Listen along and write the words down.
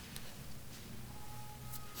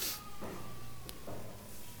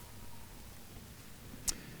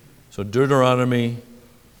So Deuteronomy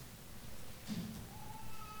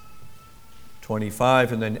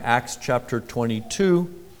 25 and then Acts chapter 22,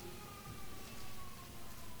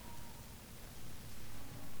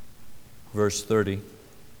 verse 30.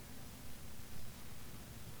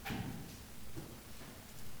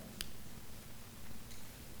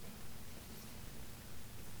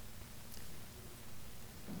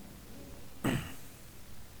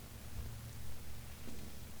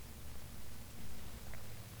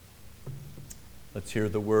 Let's hear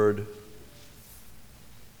the word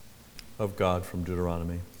of God from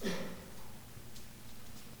Deuteronomy.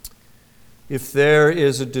 If there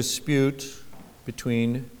is a dispute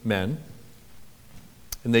between men,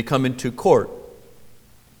 and they come into court,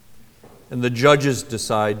 and the judges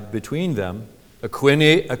decide between them,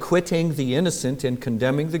 acquitting the innocent and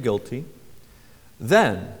condemning the guilty,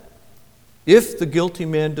 then, if the guilty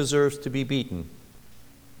man deserves to be beaten,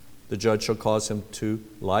 the judge shall cause him to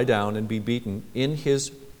lie down and be beaten in his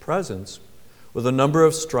presence with a number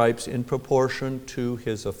of stripes in proportion to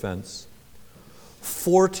his offense.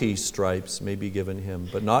 40 stripes may be given him,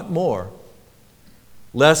 but not more,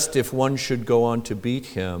 lest if one should go on to beat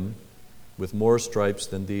him with more stripes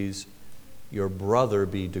than these, your brother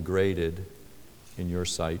be degraded in your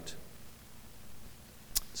sight.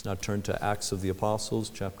 Let's now turn to Acts of the Apostles,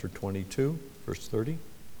 chapter 22, verse 30.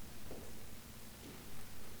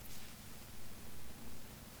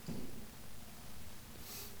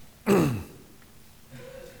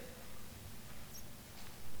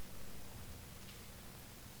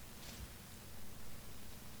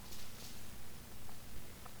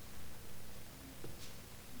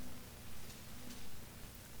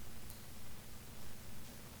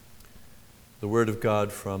 The word of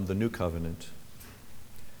God from the New Covenant.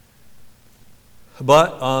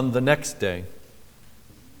 But on the next day,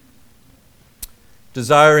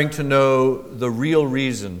 desiring to know the real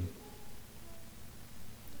reason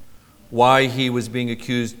why he was being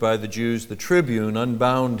accused by the Jews, the tribune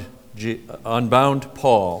unbound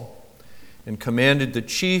Paul and commanded the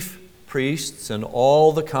chief priests and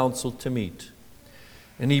all the council to meet.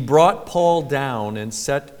 And he brought Paul down and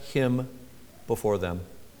set him before them.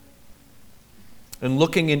 And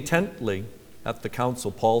looking intently at the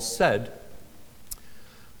council, Paul said,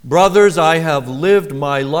 "Brothers, I have lived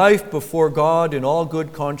my life before God in all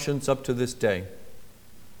good conscience up to this day."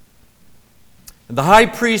 And the high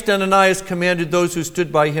priest Ananias commanded those who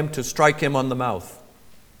stood by him to strike him on the mouth.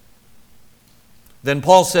 Then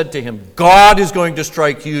Paul said to him, "God is going to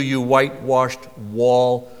strike you, you whitewashed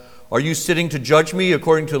wall. Are you sitting to judge me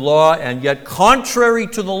according to law, and yet contrary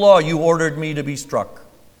to the law you ordered me to be struck?"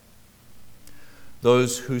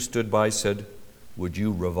 Those who stood by said, "Would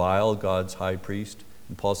you revile God's high priest?"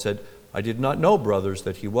 And Paul said, "I did not know, brothers,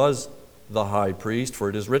 that he was the high priest, for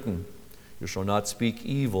it is written, 'You shall not speak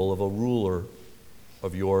evil of a ruler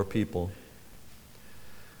of your people.'"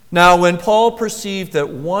 Now when Paul perceived that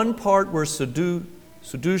one part were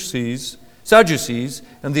Sadducees,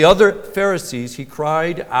 and the other Pharisees, he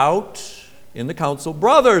cried out in the council,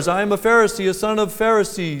 "Brothers, I am a Pharisee, a son of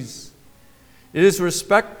Pharisees. It is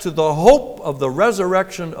respect to the hope of the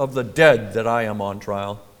resurrection of the dead that I am on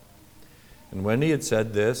trial." And when he had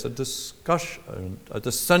said this, a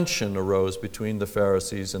dissension arose between the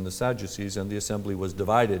Pharisees and the Sadducees, and the assembly was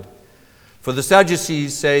divided. For the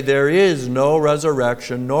Sadducees say there is no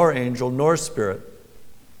resurrection, nor angel, nor spirit.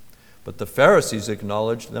 But the Pharisees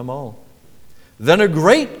acknowledged them all. Then a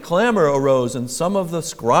great clamor arose, and some of the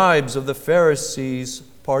scribes of the Pharisees'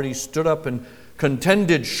 party stood up and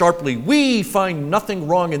contended sharply, "We find nothing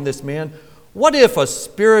wrong in this man. What if a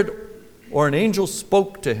spirit or an angel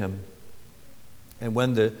spoke to him?" And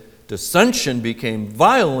when the dissension became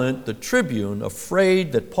violent, the tribune,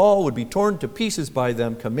 afraid that Paul would be torn to pieces by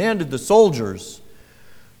them, commanded the soldiers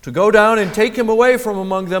to go down and take him away from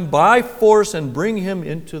among them by force and bring him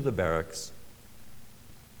into the barracks.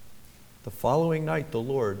 The following night the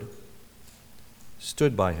Lord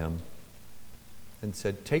stood by him and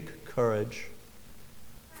said, "Take courage,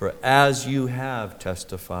 for as you have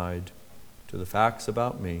testified to the facts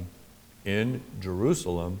about me in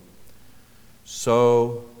Jerusalem,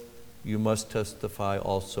 so you must testify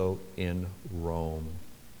also in Rome."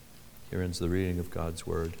 Here ends the reading of God's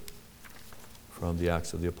word from the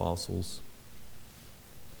Acts of the Apostles.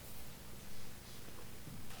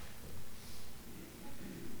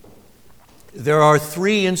 There are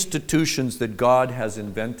three institutions that God has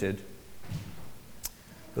invented: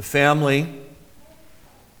 the family,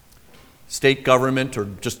 state government or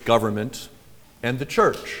just government, and the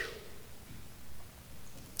church.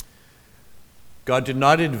 God did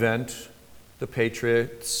not invent the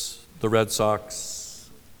Patriots, the Red Sox,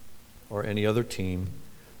 or any other team.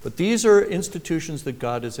 But these are institutions that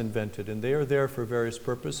God has invented, and they are there for various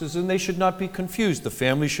purposes, and they should not be confused. The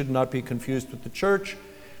family should not be confused with the church,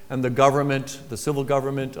 and the government, the civil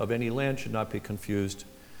government of any land should not be confused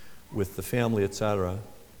with the family, etc.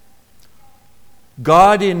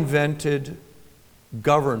 God invented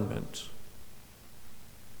government,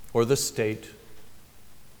 or the state,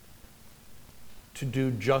 to do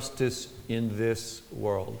justice in this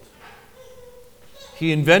world.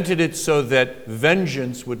 He invented it so that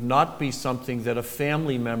vengeance would not be something that a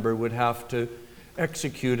family member would have to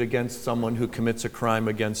execute against someone who commits a crime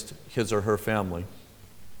against his or her family.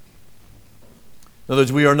 In other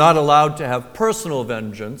words, we are not allowed to have personal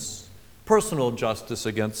vengeance, personal justice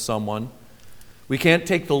against someone. We can't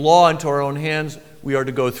take the law into our own hands. We are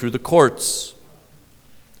to go through the courts,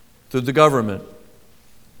 through the government.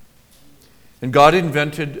 And God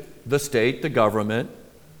invented the state, the government,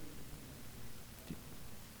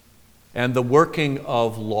 and the working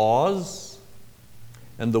of laws,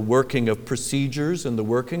 and the working of procedures, and the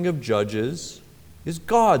working of judges is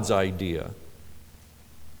God's idea.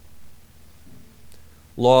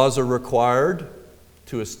 Laws are required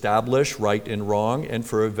to establish right and wrong, and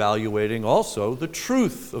for evaluating also the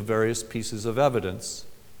truth of various pieces of evidence.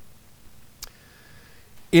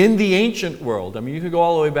 In the ancient world, you could go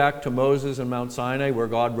all the way back to Moses and Mount Sinai, where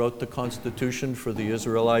God wrote the Constitution for the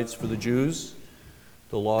Israelites, for the Jews.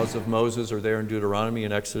 The laws of Moses are there in Deuteronomy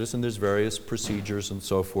and Exodus, and there's various procedures and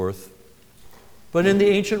so forth. But in the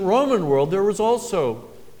ancient Roman world, there was also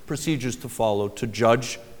procedures to follow to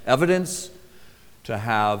judge evidence, to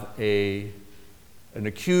have an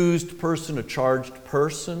accused person, a charged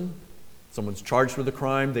person. Someone's charged with a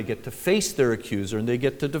crime, they get to face their accuser and they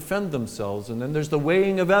get to defend themselves. And then there's the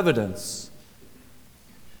weighing of evidence.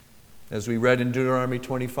 As we read in Deuteronomy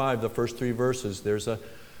 25, the first 3 verses, there's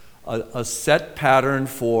a set pattern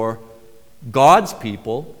for God's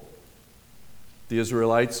people, the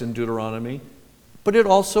Israelites in Deuteronomy, but it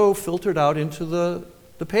also filtered out into the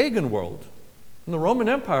pagan world. And the Roman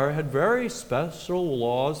Empire had very special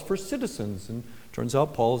laws for citizens, and it turns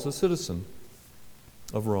out Paul is a citizen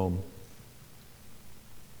of Rome.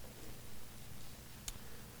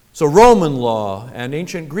 So Roman law and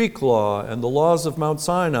ancient Greek law and the laws of Mount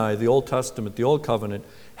Sinai, the Old Testament, the Old Covenant,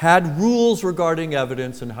 had rules regarding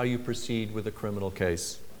evidence and how you proceed with a criminal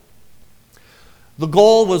case. The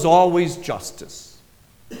goal was always justice.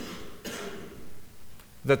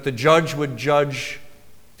 That the judge would judge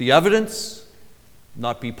the evidence,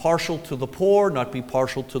 not be partial to the poor, not be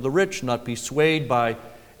partial to the rich, not be swayed by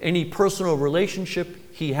any personal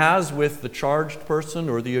relationship he has with the charged person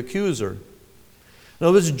or the accuser. In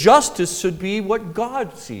other words, justice should be what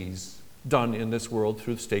God sees done in this world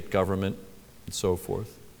through state government and so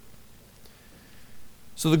forth.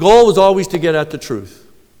 So the goal was always to get at the truth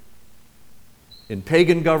in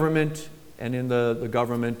pagan government and in the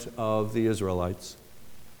government of the Israelites.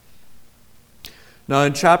 Now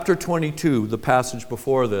in chapter 22, the passage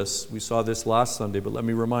before this, we saw this last Sunday, but let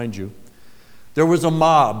me remind you, there was a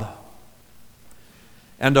mob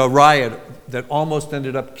and a riot that almost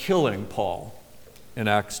ended up killing Paul in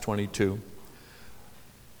Acts 22.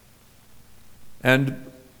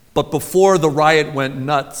 But before the riot went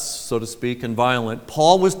nuts, so to speak, and violent,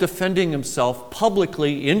 Paul was defending himself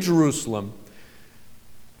publicly in Jerusalem.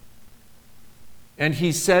 And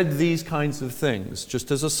he said these kinds of things,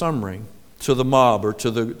 just as a summary, to the mob or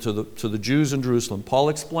to the Jews in Jerusalem. Paul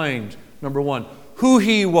explained, number 1, who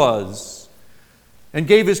he was and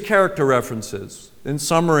gave his character references. In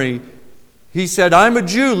summary, he said, I'm a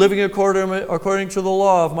Jew living according to the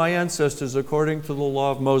law of my ancestors, according to the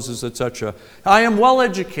law of Moses, etc. I am well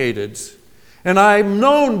educated, and I am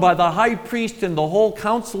known by the high priest and the whole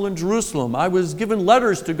council in Jerusalem. I was given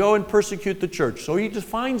letters to go and persecute the church. So he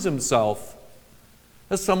defines himself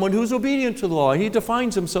as someone who's obedient to the law. He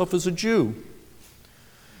defines himself as a Jew.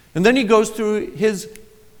 And then he goes through his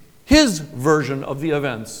version of the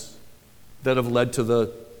events that have led to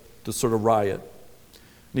the sort of riot.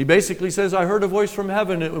 And he basically says, I heard a voice from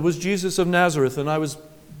heaven. It was Jesus of Nazareth, and I was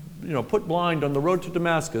put blind on the road to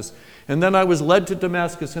Damascus. And then I was led to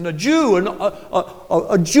Damascus, and a Jew,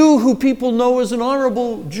 a Jew who people know as an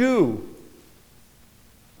honorable Jew,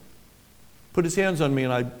 put his hands on me,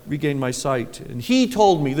 and I regained my sight. And he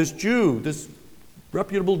told me, this Jew, this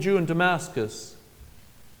reputable Jew in Damascus,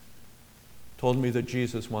 told me that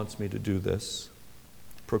Jesus wants me to do this,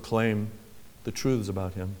 proclaim the truths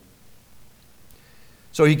about him.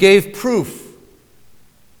 So he gave proof.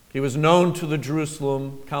 He was known to the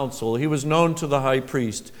Jerusalem council. He was known to the high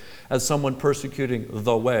priest as someone persecuting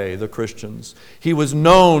the way, the Christians. He was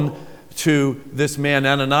known to this man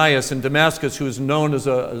Ananias in Damascus, who is known as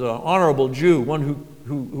an honorable Jew, one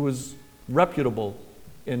who was reputable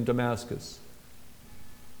in Damascus.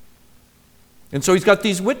 And so he's got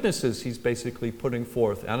these witnesses he's basically putting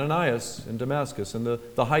forth. Ananias in Damascus, and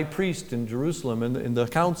the high priest in Jerusalem, and in the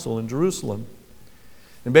council in Jerusalem.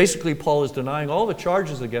 And basically Paul is denying all the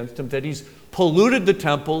charges against him, that he's polluted the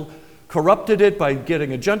temple, corrupted it by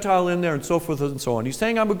getting a Gentile in there, and so forth and so on. He's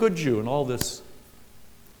saying, I'm a good Jew, and all this.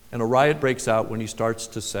 And a riot breaks out when he starts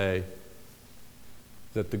to say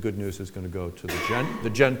that the good news is going to go to the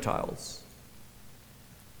Gentiles.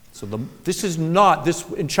 So this is not,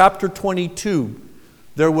 in chapter 22,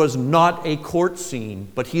 there was not a court scene,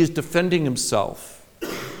 but he is defending himself.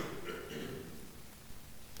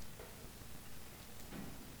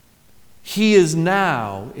 He is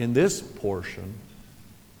now, in this portion,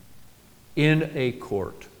 in a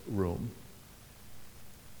courtroom.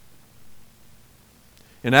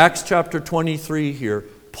 In Acts chapter 23 here,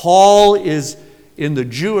 Paul is in the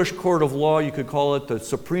Jewish court of law. You could call it the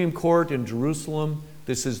Supreme Court in Jerusalem.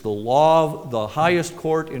 This is the law, the highest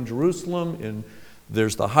court in Jerusalem. And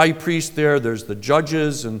there's the high priest there, there's the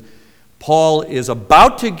judges, and Paul is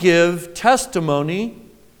about to give testimony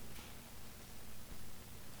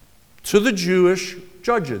to the Jewish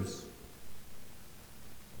judges.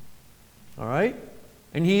 All right?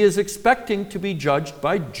 And he is expecting to be judged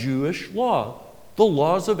by Jewish law, the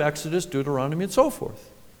laws of Exodus, Deuteronomy, and so forth.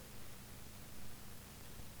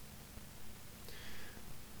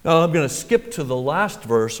 Now I'm going to skip to the last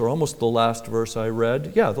verse, or almost the last verse I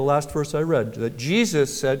read. Yeah, the last verse I read, that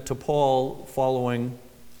Jesus said to Paul following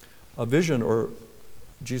a vision, or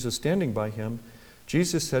Jesus standing by him,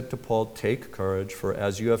 Jesus said to Paul, take courage, for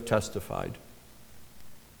as you have testified,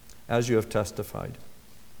 so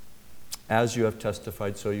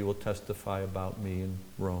you will testify about me in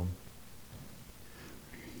Rome.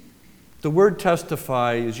 The word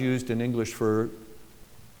testify is used in English for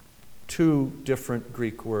two different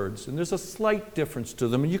Greek words, and there's a slight difference to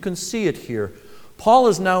them, and you can see it here. Paul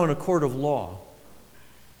is now in a court of law.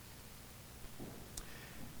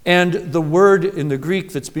 And the word in the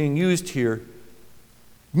Greek that's being used here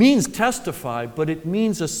means testify, but it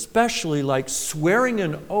means especially like swearing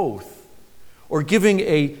an oath or giving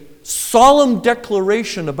a solemn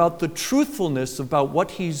declaration about the truthfulness about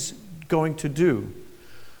what he's going to do.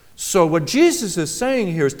 So what Jesus is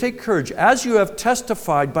saying here is take courage as you have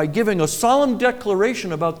testified by giving a solemn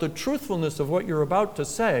declaration about the truthfulness of what you're about to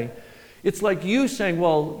say. It's like you saying,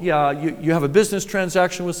 well, yeah, you have a business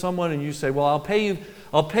transaction with someone and you say, well, I'll pay you,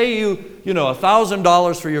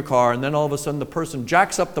 $1,000 for your car, and then all of a sudden the person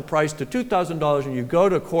jacks up the price to $2,000 and you go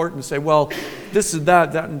to court and say, well, this is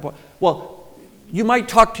that, and well, you might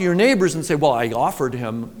talk to your neighbors and say, well, I offered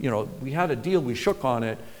him, we had a deal, we shook on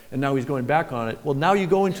it, and now he's going back on it. Well, now you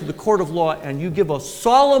go into the court of law and you give a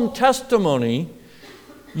solemn testimony.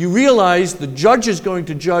 You realize the judge is going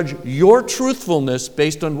to judge your truthfulness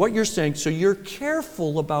based on what you're saying, so you're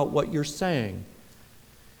careful about what you're saying.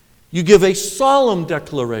 You give a solemn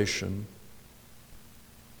declaration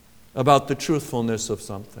about the truthfulness of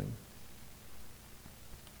something.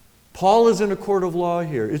 Paul is in a court of law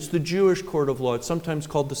here. It's the Jewish court of law. It's sometimes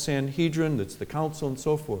called the Sanhedrin. It's the council and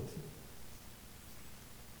so forth.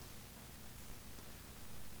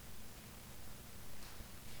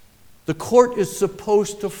 The court is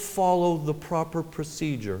supposed to follow the proper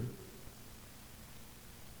procedure,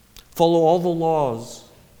 follow all the laws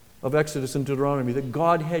of Exodus and Deuteronomy that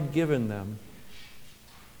God had given them.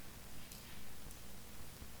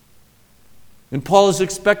 And Paul is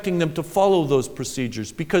expecting them to follow those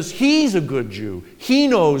procedures because he's a good Jew. He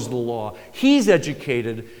knows the law. He's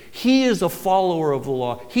educated. He is a follower of the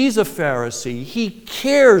law. He's a Pharisee. He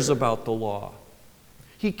cares about the law.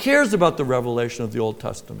 He cares about the revelation of the Old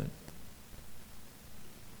Testament.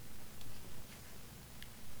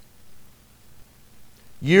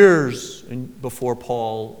 Years before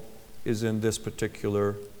Paul is in this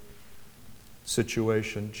particular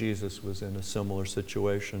situation, Jesus was in a similar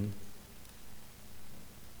situation.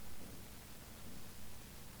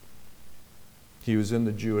 He was in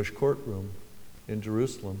the Jewish courtroom in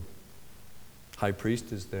Jerusalem. High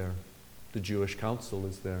priest is there. The Jewish council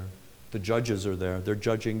is there. The judges are there. They're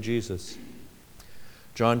judging Jesus.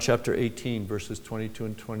 John chapter 18, verses 22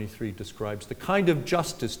 and 23 describes the kind of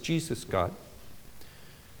justice Jesus got.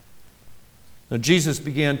 Now, Jesus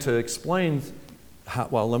began to explain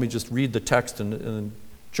let me just read the text in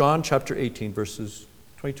John chapter 18, verses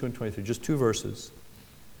 22 and 23, just two verses.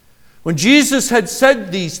 When Jesus had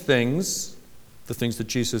said these things, the things that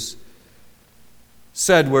Jesus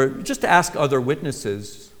said were just to ask other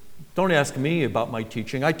witnesses, Don't ask me about my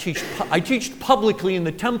teaching. I teach publicly in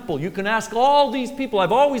the temple. You can ask all these people.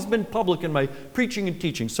 I've always been public in my preaching and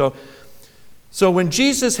teaching. So when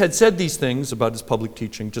Jesus had said these things about his public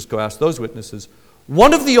teaching, just go ask those witnesses.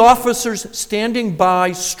 One of the officers standing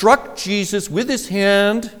by struck Jesus with his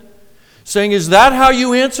hand, saying, "Is that how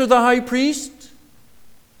you answer the high priest?"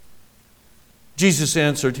 Jesus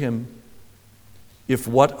answered him, "If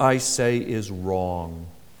what I say is wrong,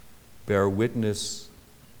 bear witness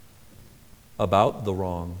about the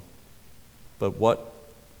wrong.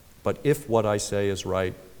 But if what I say is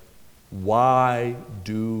right, why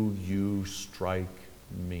do you strike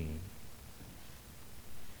me?"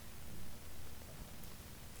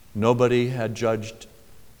 Nobody had judged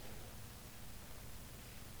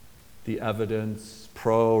the evidence,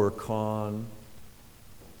 pro or con.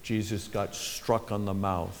 Jesus got struck on the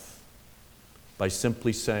mouth by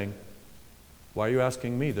simply saying, "Why are you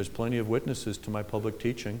asking me? There's plenty of witnesses to my public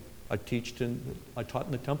teaching. I taught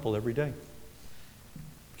in the temple every day.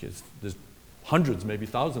 There's hundreds, maybe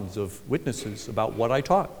thousands of witnesses about what I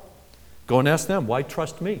taught. Go and ask them. Why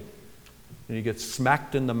trust me?" And he gets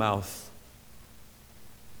smacked in the mouth.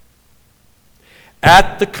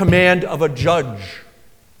 At the command of a judge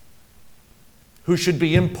who should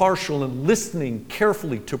be impartial and listening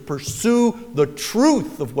carefully to pursue the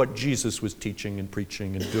truth of what Jesus was teaching and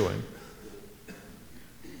preaching and doing.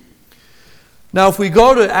 Now, if we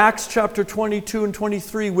go to Acts chapter 22 and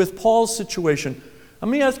 23 with Paul's situation, let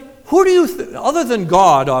me ask, who do you other than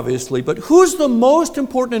God, obviously, but who's the most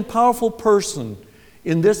important and powerful person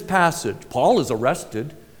in this passage? Paul is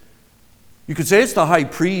arrested. You could say it's the high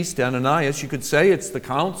priest, Ananias. You could say it's the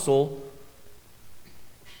council.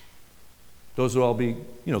 Those would all be,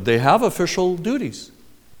 they have official duties.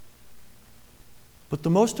 But the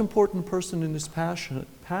most important person in this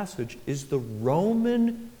passage is the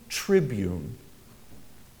Roman tribune.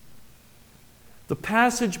 The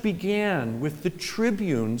passage began with the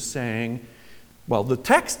tribune saying, the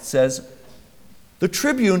text says, the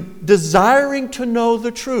tribune desiring to know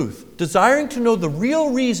the truth, desiring to know the real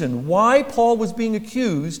reason why Paul was being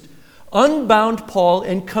accused, unbound Paul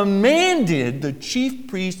and commanded the chief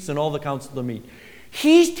priests and all the council to meet.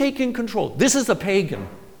 He's taking control. This is a pagan.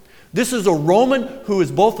 This is a Roman who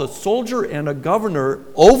is both a soldier and a governor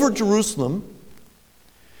over Jerusalem.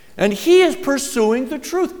 And he is pursuing the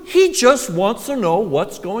truth. He just wants to know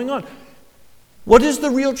what's going on. What is the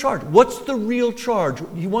real charge? What's the real charge?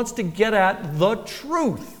 He wants to get at the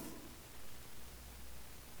truth.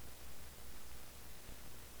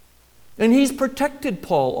 And he's protected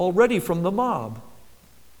Paul already from the mob.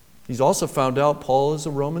 He's also found out Paul is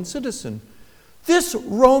a Roman citizen. This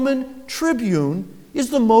Roman tribune is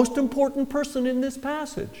the most important person in this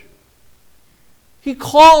passage. He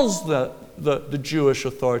calls the Jewish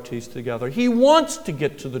authorities together. He wants to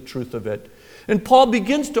get to the truth of it. And Paul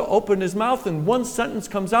begins to open his mouth, and one sentence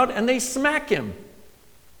comes out, and they smack him.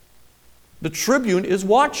 The tribune is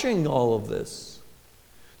watching all of this.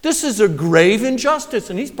 This is a grave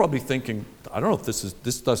injustice, and he's probably thinking, I don't know if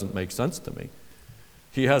this doesn't make sense to me.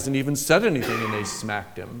 He hasn't even said anything, and they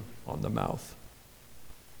smacked him on the mouth.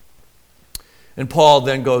 And Paul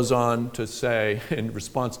then goes on to say, in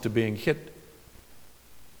response to being hit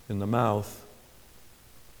in the mouth,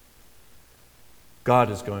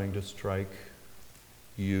 God is going to strike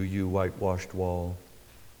you whitewashed wall.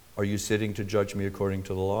 Are you sitting to judge me according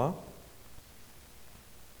to the law?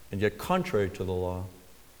 And yet, contrary to the law,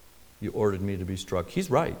 you ordered me to be struck.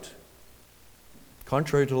 He's right.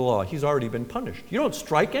 Contrary to the law, he's already been punished. You don't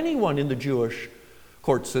strike anyone in the Jewish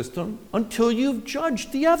court system until you've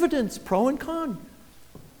judged the evidence, pro and con.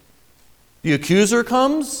 The accuser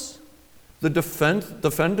comes, the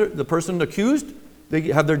defender, the person accused, they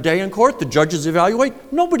have their day in court, the judges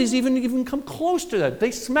evaluate. Nobody's even come close to that. They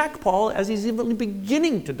smack Paul as he's even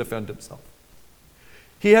beginning to defend himself.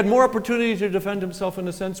 He had more opportunity to defend himself, in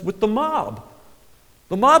a sense, with the mob.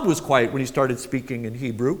 The mob was quiet when he started speaking in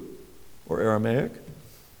Hebrew or Aramaic.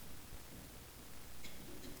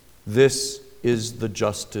 This is the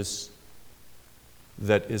justice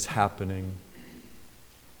that is happening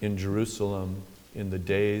in Jerusalem in the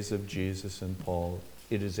days of Jesus and Paul.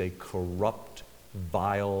 It is a corrupt,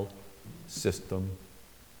 vile system.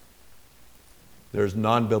 There's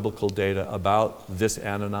non-biblical data about this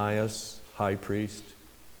Ananias, high priest.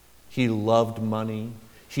 He loved money.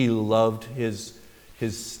 He loved his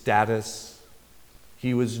status.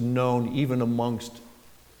 He was known even amongst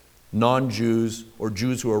non-Jews or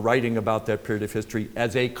Jews who are writing about that period of history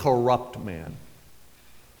as a corrupt man.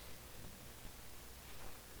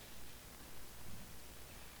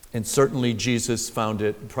 And certainly Jesus found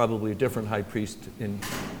it, probably a different high priest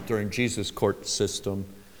during Jesus' court system,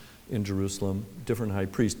 in Jerusalem, different high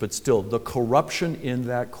priest, but still, the corruption in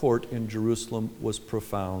that court in Jerusalem was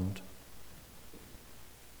profound.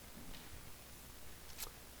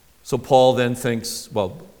 So Paul then thinks,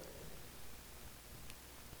 how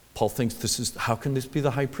can this be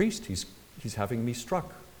the high priest? He's having me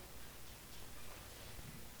struck.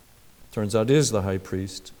 Turns out it is the high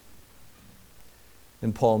priest.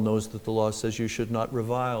 And Paul knows that the law says you should not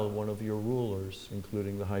revile one of your rulers,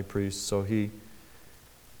 including the high priest. So he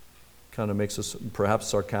kind of makes us perhaps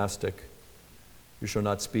sarcastic. You shall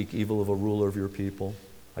not speak evil of a ruler of your people.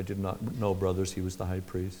 I did not know, brothers, he was the high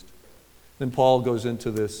priest. Then Paul goes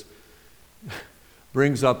into this,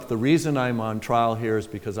 brings up the reason I'm on trial here is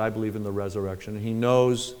because I believe in the resurrection. He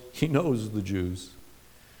knows the Jews.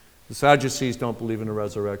 The Sadducees don't believe in a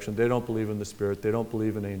resurrection. They don't believe in the Spirit. They don't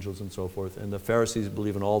believe in angels and so forth. And the Pharisees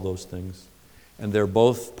believe in all those things. And they're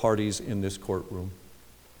both parties in this courtroom.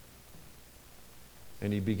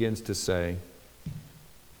 And he begins to say,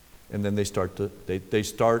 and then they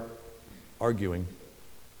start arguing.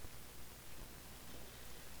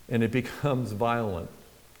 And it becomes violent.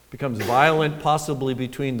 It becomes violent possibly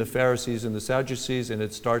between the Pharisees and the Sadducees, and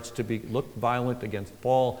it starts to look violent against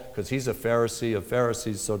Paul because he's a Pharisee of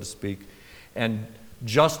Pharisees, so to speak. And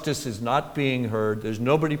justice is not being heard. There's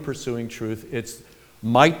nobody pursuing truth. It's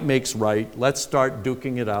might makes right. Let's start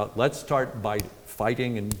duking it out. Let's start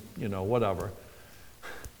fighting and, whatever.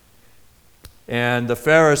 And the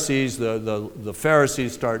Pharisees, the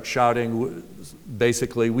Pharisees start shouting,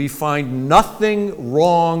 basically, we find nothing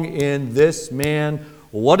wrong in this man.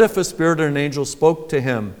 What if a spirit or an angel spoke to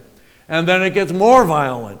him? And then it gets more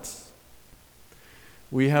violent.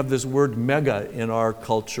 We have this word mega in our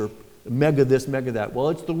culture. Mega this, mega that. Well,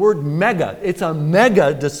 it's the word mega. It's a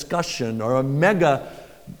mega discussion or a mega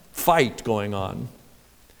fight going on.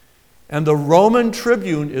 And the Roman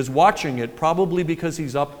tribune is watching it, probably because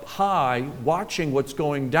he's up high, watching what's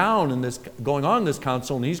going on in this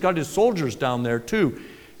council, and he's got his soldiers down there too.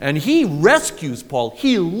 And he rescues Paul.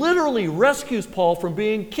 He literally rescues Paul from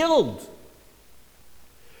being killed.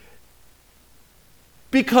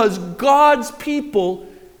 Because God's people,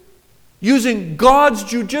 using God's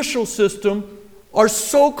judicial system, are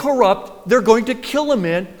so corrupt, they're going to kill a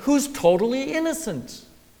man who's totally innocent.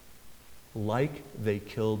 Like they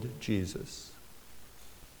killed Jesus.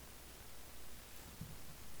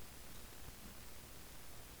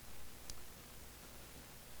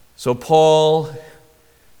 So Paul,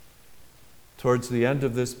 towards the end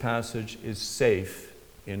of this passage, is safe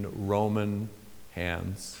in Roman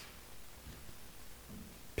hands.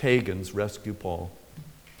 Pagans rescue Paul.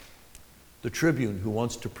 The tribune, who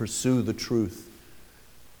wants to pursue the truth,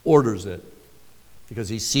 orders it because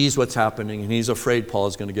he sees what's happening and he's afraid Paul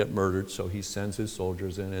is going to get murdered, so he sends his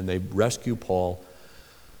soldiers in and they rescue Paul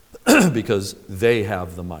because they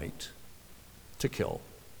have the might to kill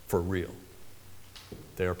for real.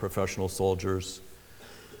 They are professional soldiers.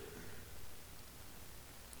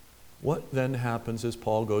 What then happens is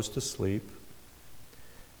Paul goes to sleep,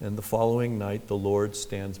 and the following night the Lord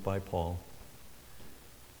stands by Paul.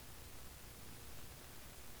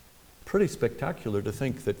 Pretty spectacular to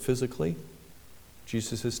think that physically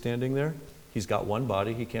Jesus is standing there. He's got one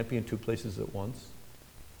body. He can't be in two places at once.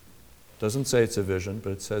 Doesn't say it's a vision,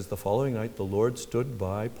 but it says the following night the Lord stood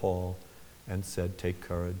by Paul and said, "Take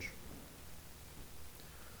courage.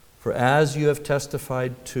 For as you have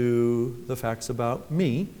testified to the facts about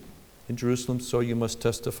me in Jerusalem, so you must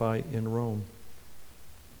testify in Rome."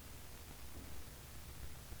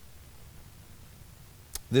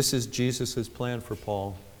 This is Jesus' plan for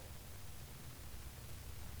Paul.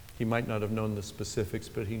 He might not have known the specifics,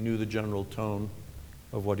 but he knew the general tone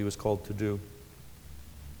of what he was called to do.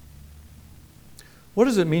 What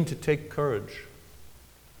does it mean to take courage?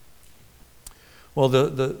 Well,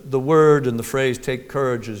 the word and the phrase take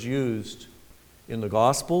courage is used in the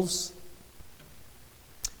Gospels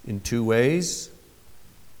in two ways.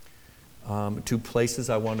 Two places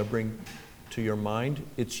I want to bring to your mind.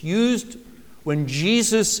 It's used when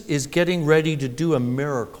Jesus is getting ready to do a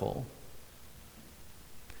miracle.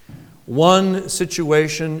 One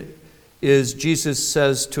situation is Jesus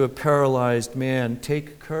says to a paralyzed man,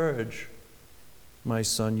 "Take courage, my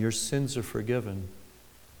son, your sins are forgiven."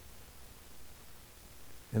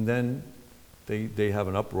 And then they have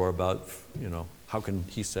an uproar about, how can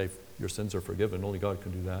he say your sins are forgiven? Only God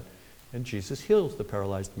can do that. And Jesus heals the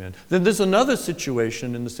paralyzed man. Then there's another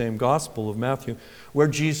situation in the same Gospel of Matthew where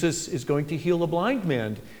Jesus is going to heal a blind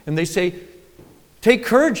man. And they say, "Take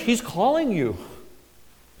courage, he's calling you.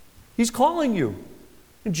 He's calling you."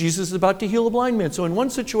 And Jesus is about to heal a blind man. So in one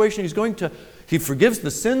situation, he forgives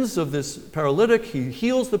the sins of this paralytic. He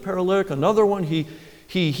heals the paralytic. Another one, he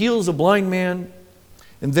He heals a blind man.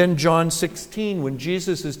 And then John 16, when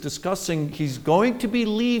Jesus is discussing, he's going to be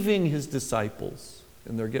leaving his disciples.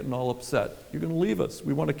 And they're getting all upset. You're going to leave us.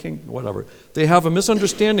 We want a king, whatever. They have a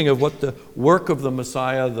misunderstanding of what the work of the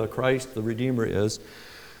Messiah, the Christ, the Redeemer is.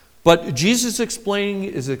 But Jesus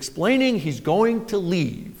is explaining he's going to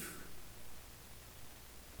leave.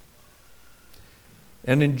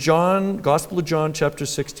 And in Gospel of John, chapter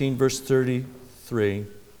 16, verse 33,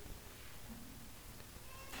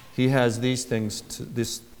 he has these things,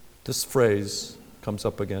 this phrase comes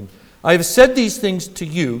up again. I have said these things to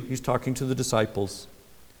you, he's talking to the disciples,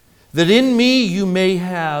 that in me you may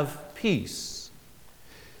have peace.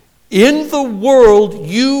 In the world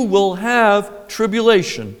you will have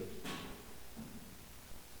tribulation.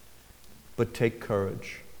 But take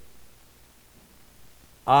courage.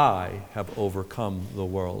 I have overcome the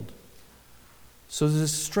world. So there's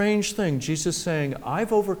this strange thing. Jesus saying,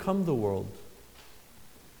 I've overcome the world.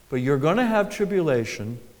 But you're going to have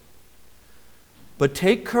tribulation. But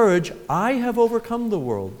take courage. I have overcome the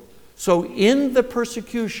world. So in the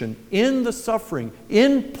persecution, in the suffering,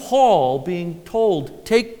 in Paul being told,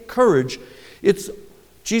 take courage,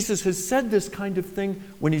 Jesus has said this kind of thing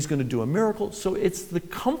when he's going to do a miracle. So it's the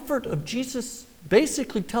comfort of Jesus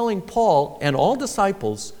basically telling Paul and all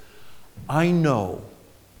disciples, I know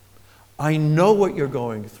what you're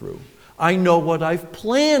going through. I know what I've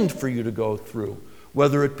planned for you to go through,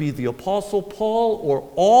 whether it be the Apostle Paul or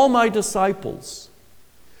all my disciples.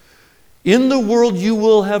 In the world you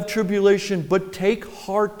will have tribulation, but take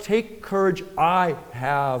heart, take courage. I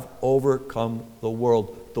have overcome the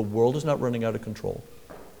world. The world is not running out of control.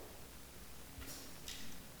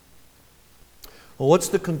 Well, what's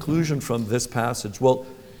the conclusion from this passage? Well,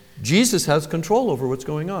 Jesus has control over what's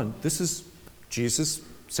going on. This is Jesus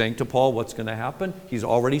saying to Paul what's going to happen. He's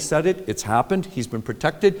already said it. It's happened. He's been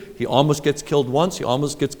protected. He almost gets killed once. He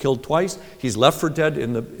almost gets killed twice. He's left for dead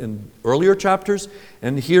in earlier chapters.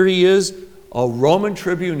 And here he is. A Roman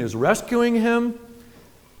tribune is rescuing him.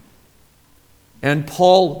 And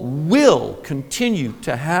Paul will continue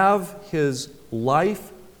to have his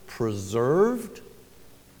life preserved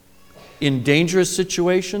in dangerous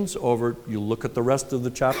situations. You look at the rest of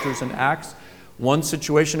the chapters in Acts, one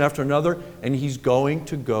situation after another, and he's going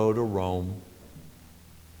to go to Rome.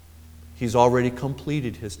 He's already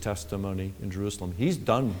completed his testimony in Jerusalem. He's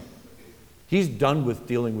done. He's done with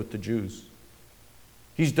dealing with the Jews.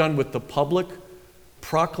 He's done with the public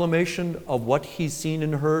proclamation of what he's seen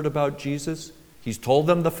and heard about Jesus. He's told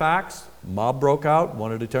them the facts. Mob broke out,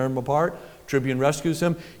 wanted to tear him apart. Tribune rescues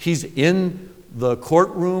him. He's in the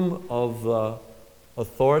courtroom of the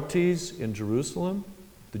authorities in Jerusalem,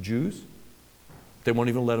 the Jews. They won't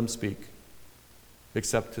even let him speak,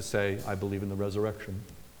 except to say, I believe in the resurrection.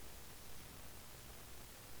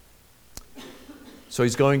 So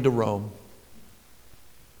he's going to Rome.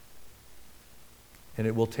 And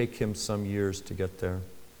it will take him some years to get there.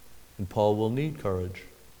 And Paul will need courage.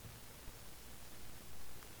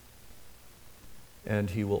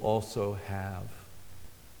 And he will also have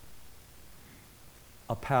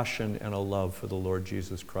a passion and a love for the Lord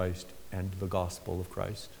Jesus Christ and the gospel of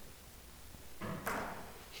Christ.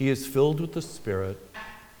 He is filled with the Spirit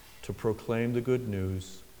to proclaim the good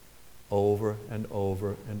news over and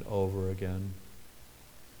over and over again.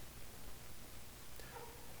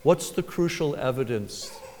 What's the crucial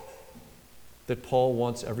evidence that Paul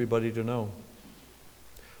wants everybody to know?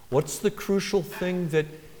 What's the crucial thing that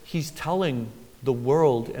he's telling the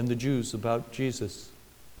world and the Jews about Jesus?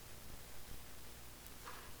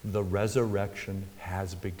 The resurrection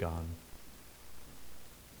has begun.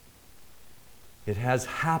 It has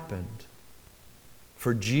happened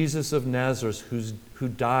for Jesus of Nazareth who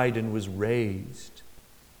died and was raised.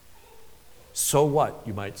 So what,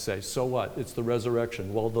 you might say? So what? It's the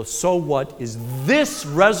resurrection. Well, the so what is this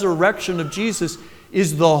resurrection of Jesus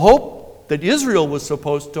is the hope that Israel was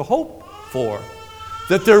supposed to hope for.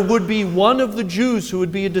 That there would be one of the Jews who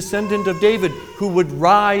would be a descendant of David who would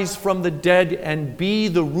rise from the dead and be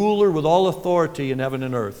the ruler with all authority in heaven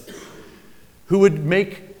and earth. Who would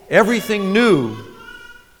make everything new.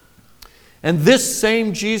 And this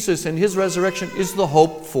same Jesus and his resurrection is the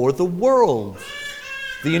hope for the world.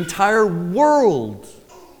 The entire world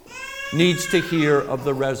needs to hear of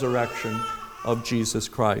the resurrection of Jesus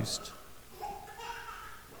Christ.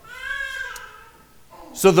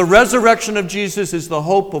 So the resurrection of Jesus is the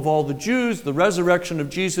hope of all the Jews. The resurrection of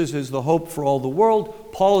Jesus is the hope for all the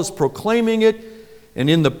world. Paul is proclaiming it, and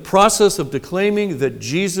in the process of declaiming that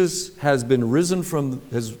Jesus has been raised from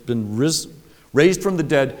the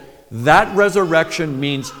dead, that resurrection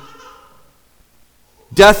means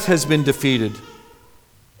death has been defeated.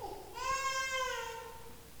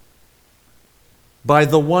 by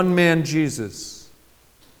the one man Jesus,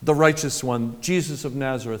 the righteous one, Jesus of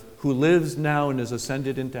Nazareth, who lives now and is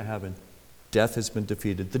ascended into heaven, death has been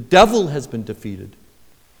defeated. The devil has been defeated.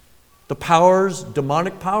 The powers,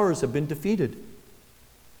 demonic powers, have been defeated.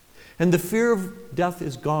 And the fear of death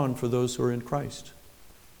is gone for those who are in Christ.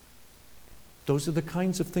 Those are the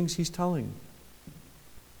kinds of things he's telling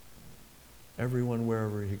everyone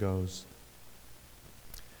wherever he goes.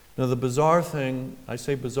 Now the bizarre thing, I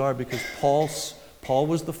say bizarre because Paul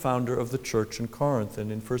was the founder of the church in Corinth.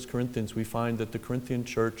 And in 1 Corinthians we find that the Corinthian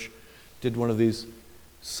church did one of these.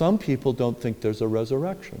 Some people don't think there's a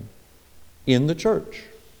resurrection in the church.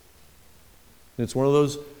 And it's one of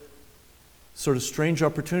those sort of strange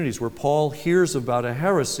opportunities where Paul hears about a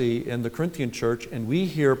heresy in the Corinthian church and we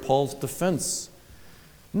hear Paul's defense.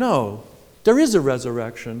 No, there is a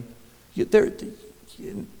resurrection.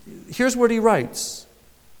 Here's what he writes.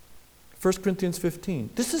 1 Corinthians 15.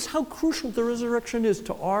 This is how crucial the resurrection is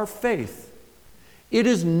to our faith.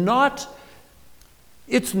 It's not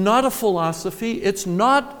a philosophy. It's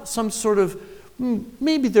not some sort of,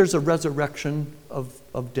 maybe there's a resurrection of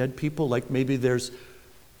dead people, like maybe there's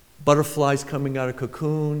butterflies coming out of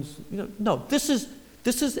cocoons. No, this is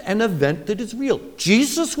an event that is real.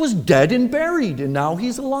 Jesus was dead and buried, and now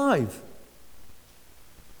he's alive.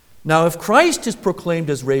 Now, if Christ is proclaimed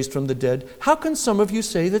as raised from the dead, how can some of you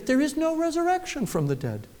say that there is no resurrection from the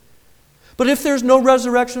dead? But if there's no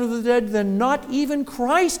resurrection of the dead, then not even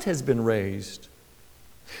Christ has been raised.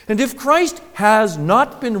 And if Christ has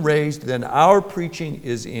not been raised, then our preaching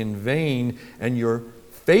is in vain, and your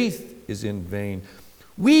faith is in vain.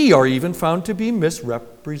 We are even found to be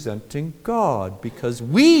misrepresenting God, because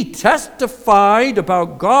we testified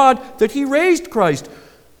about God that he raised Christ,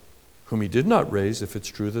 whom he did not raise, if it's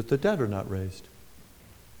true that the dead are not raised.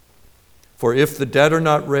 For if the dead are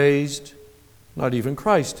not raised, not even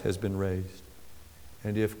Christ has been raised.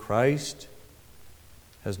 And if Christ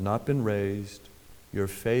has not been raised, your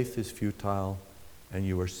faith is futile, and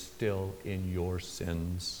you are still in your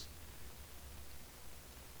sins.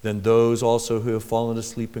 Then those also who have fallen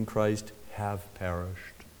asleep in Christ have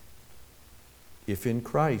perished. If in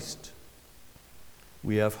Christ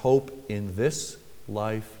we have hope in this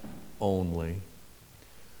life only,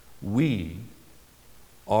 we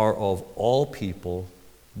are of all people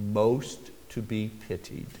most to be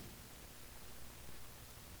pitied.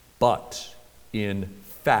 But in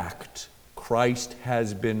fact, Christ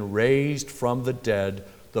has been raised from the dead,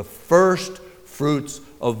 the first fruits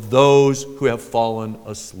of those who have fallen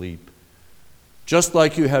asleep. Just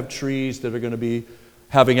like you have trees that are going to be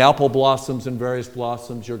having apple blossoms and various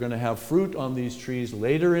blossoms, you're going to have fruit on these trees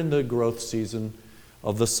later in the growth season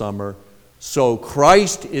of the summer. So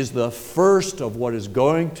Christ is the first of what is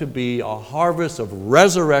going to be a harvest of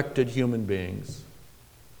resurrected human beings.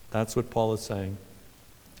 That's what Paul is saying.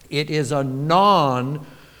 It is a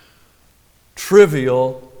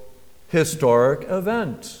non-trivial historic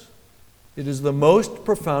event. It is the most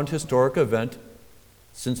profound historic event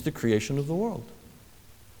since the creation of the world.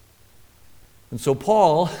 And so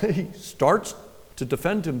Paul, he starts to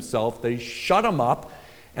defend himself. They shut him up.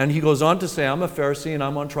 And he goes on to say, I'm a Pharisee and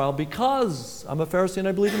I'm on trial because I'm a Pharisee and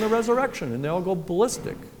I believe in the resurrection. And they all go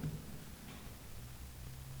ballistic.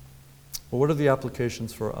 Well, what are the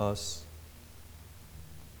applications for us?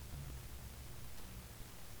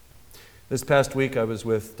 This past week I was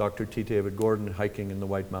with Dr. T. David Gordon hiking in the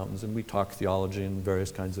White Mountains, and we talked theology and various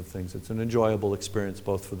kinds of things. It's an enjoyable experience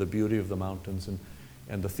both for the beauty of the mountains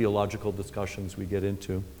and the theological discussions we get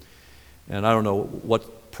into. And I don't know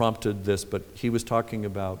what prompted this, but he was talking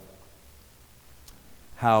about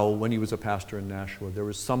how when he was a pastor in Nashua, there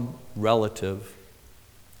was some relative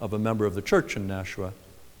of a member of the church in Nashua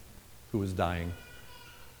who was dying.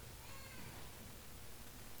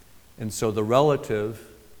 And so the relative,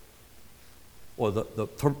 or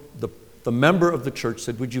the member of the church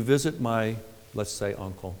said, would you visit my, let's say,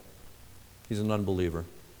 uncle? He's an unbeliever.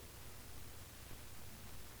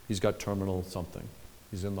 He's got terminal something.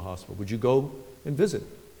 He's in the hospital. Would you go and visit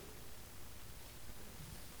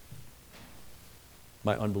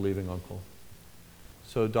my unbelieving uncle?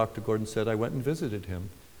 So Dr. Gordon said, I went and visited him.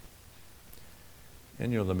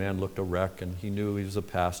 And the man looked a wreck, and he knew he was a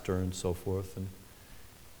pastor and so forth.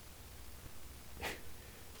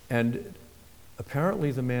 And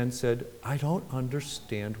apparently the man said, I don't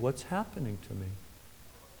understand what's happening to me.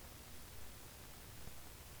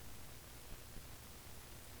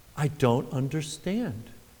 I don't understand.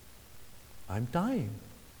 I'm dying.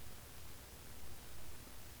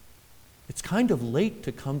 It's kind of late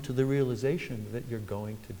to come to the realization that you're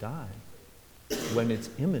going to die when it's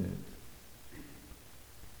imminent.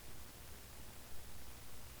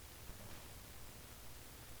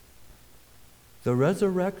 The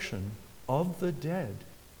resurrection of the dead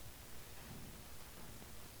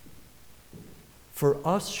for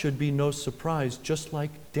us should be no surprise, just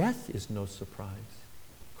like death is no surprise.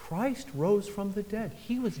 Christ rose from the dead.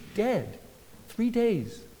 He was dead 3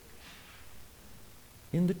 days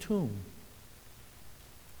in the tomb.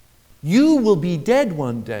 You will be dead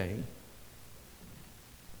one day.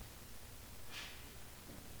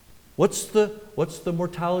 What's the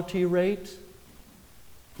mortality rate?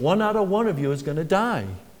 1 out of 1 of you is going to die.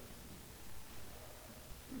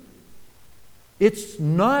 It's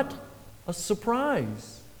not a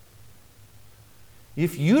surprise.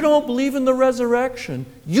 If you don't believe in the resurrection,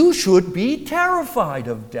 you should be terrified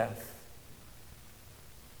of death.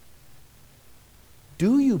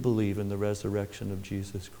 Do you believe in the resurrection of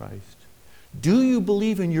Jesus Christ? Do you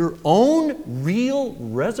believe in your own real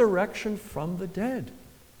resurrection from the dead?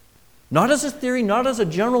 Not as a theory, not as a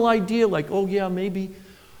general idea like, oh yeah, maybe.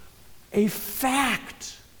 A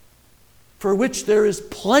fact for which there is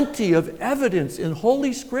plenty of evidence in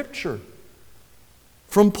Holy Scripture.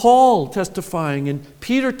 From Paul testifying, and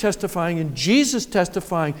Peter testifying, and Jesus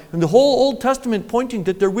testifying, and the whole Old Testament pointing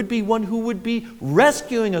that there would be one who would be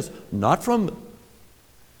rescuing us, not from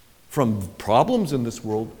problems in this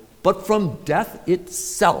world, but from death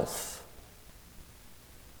itself.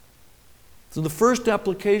 So the first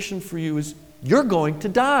application for you is, you're going to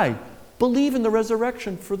die. Believe in the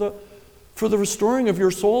resurrection for the restoring of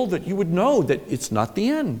your soul, that you would know that it's not the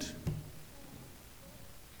end.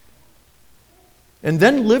 And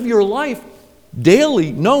then live your life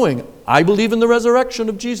daily knowing, I believe in the resurrection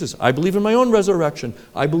of Jesus. I believe in my own resurrection.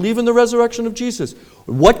 I believe in the resurrection of Jesus.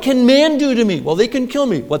 What can man do to me? Well, they can kill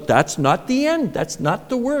me. But that's not the end. That's not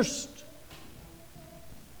the worst.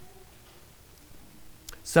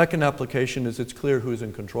 Second application is, it's clear who's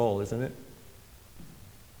in control, isn't it?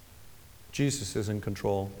 Jesus is in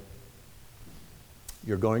control.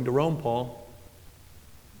 You're going to Rome, Paul.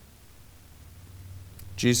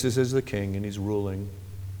 Jesus is the king, and he's ruling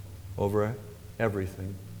over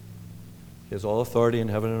everything. He has all authority in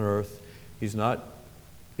heaven and earth. He's not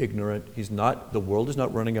ignorant. The world is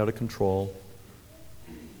not running out of control.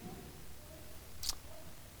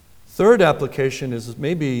 Third application is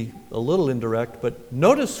maybe a little indirect, but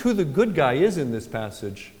notice who the good guy is in this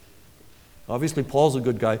passage. Obviously, Paul's a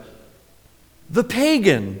good guy. The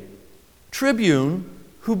pagan tribune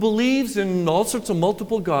who believes in all sorts of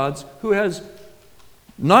multiple gods, who has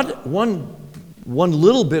not one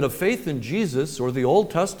little bit of faith in Jesus or the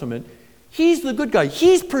Old Testament. He's the good guy.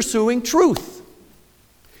 He's pursuing truth.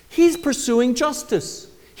 He's pursuing justice.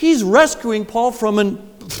 He's rescuing Paul from an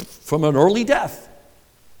early death.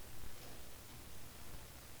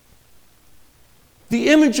 The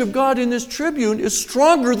image of God in this tribune is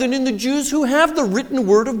stronger than in the Jews who have the written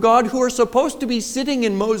word of God, who are supposed to be sitting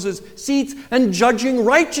in Moses' seats and judging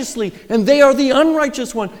righteously, and they are the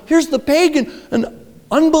unrighteous one. Here's the pagan, an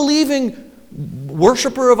unbelieving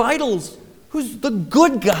worshiper of idols, who's the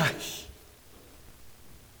good guy.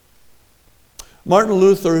 Martin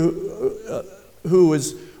Luther, who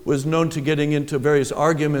was known to getting into various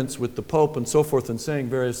arguments with the Pope and so forth, and saying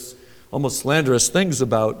various almost slanderous things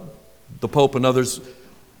about the Pope and others,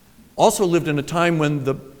 also lived in a time when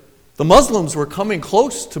the Muslims were coming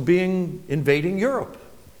close to invading Europe.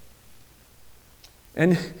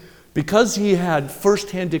 And because he had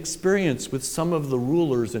first-hand experience with some of the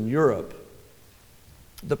rulers in Europe,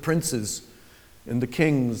 the princes and the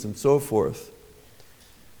kings and so forth,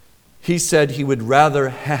 he said he would rather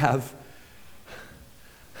have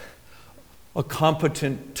a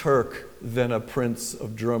competent Turk than a prince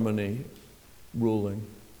of Germany ruling.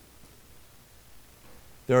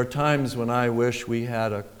 There are times when I wish we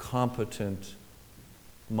had a competent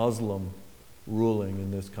Muslim ruling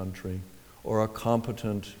in this country, or a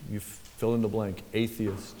competent, you fill in the blank,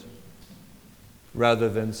 atheist, rather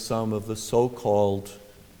than some of the so-called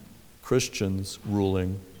Christians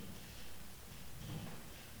ruling.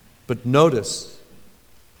 But notice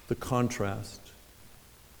the contrast.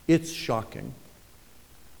 It's shocking.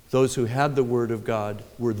 Those who had the Word of God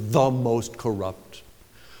were the most corrupt.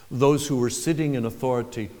 Those who were sitting in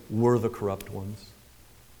authority were the corrupt ones,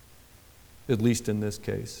 at least in this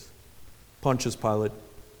case. Pontius Pilate,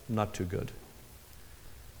 not too good.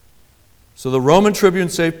 So the Roman tribune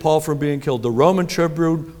saved Paul from being killed. The Roman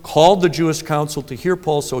tribune called the Jewish council to hear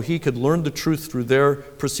Paul so he could learn the truth through their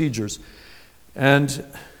procedures. And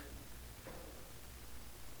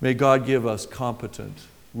may God give us competent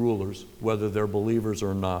rulers, whether they're believers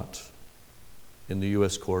or not, in the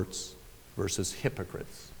U.S. courts, versus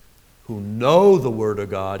hypocrites who know the Word of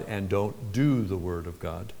God and don't do the Word of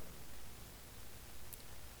God.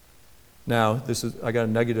 Now, I got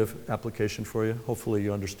a negative application for you. Hopefully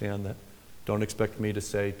you understand that. Don't expect me to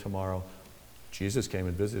say tomorrow, Jesus came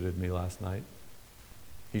and visited me last night.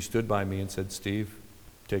 He stood by me and said, Steve,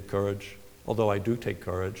 take courage. Although I do take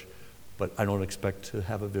courage, but I don't expect to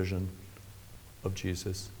have a vision of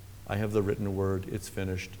Jesus. I have the written word. It's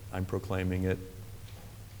finished. I'm proclaiming it.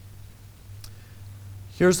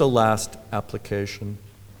 Here's the last application.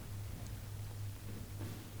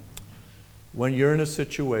 When you're in a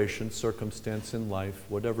situation, circumstance in life,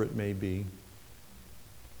 whatever it may be,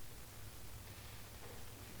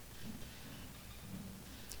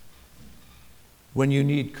 when you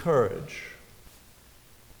need courage,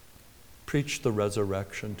 preach the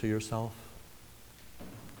resurrection to yourself.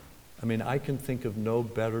 I mean, I can think of no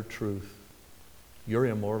better truth. You're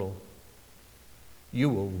immortal. You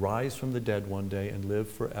will rise from the dead one day and live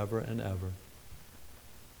forever and ever.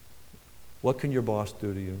 What can your boss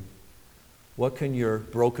do to you? What can your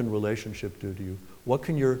broken relationship do to you? What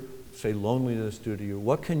can your, say, loneliness do to you?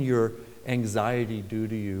 What can your anxiety do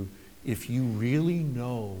to you if you really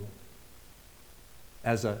know,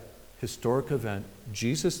 as a historic event,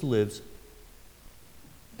 Jesus lives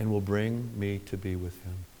and will bring me to be with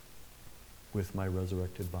him, with my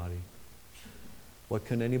resurrected body? What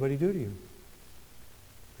can anybody do to you?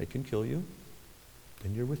 They can kill you,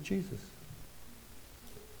 and you're with Jesus.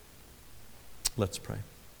 Let's pray.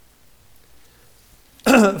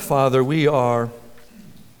 Father, we are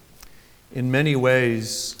in many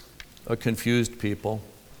ways a confused people.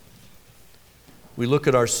 We look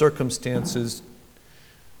at our circumstances,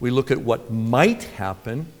 we look at what might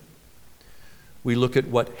happen, we look at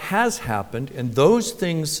what has happened, and those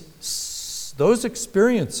things, those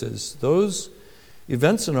experiences, those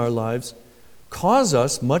events in our lives cause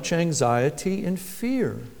us much anxiety and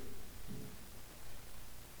fear.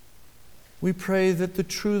 We pray that the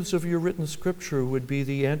truths of your written scripture would be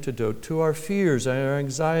the antidote to our fears, our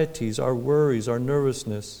anxieties, our worries, our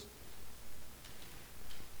nervousness.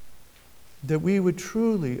 That we would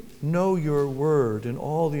truly know your word and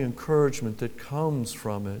all the encouragement that comes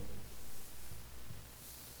from it.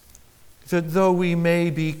 That though we may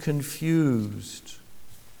be confused,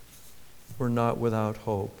 we're not without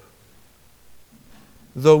hope.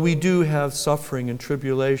 Though we do have suffering and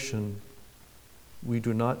tribulation, we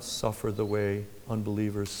do not suffer the way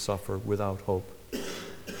unbelievers suffer without hope.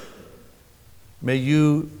 May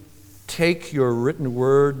you take your written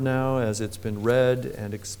word now as it's been read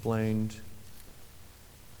and explained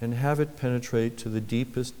and have it penetrate to the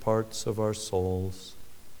deepest parts of our souls,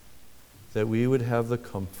 that we would have the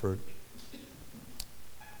comfort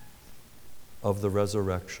of the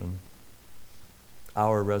resurrection,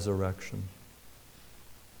 our resurrection,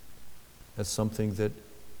 as something that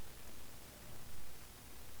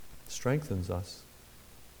strengthens us.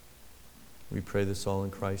 We pray this all in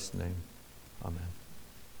Christ's name. Amen.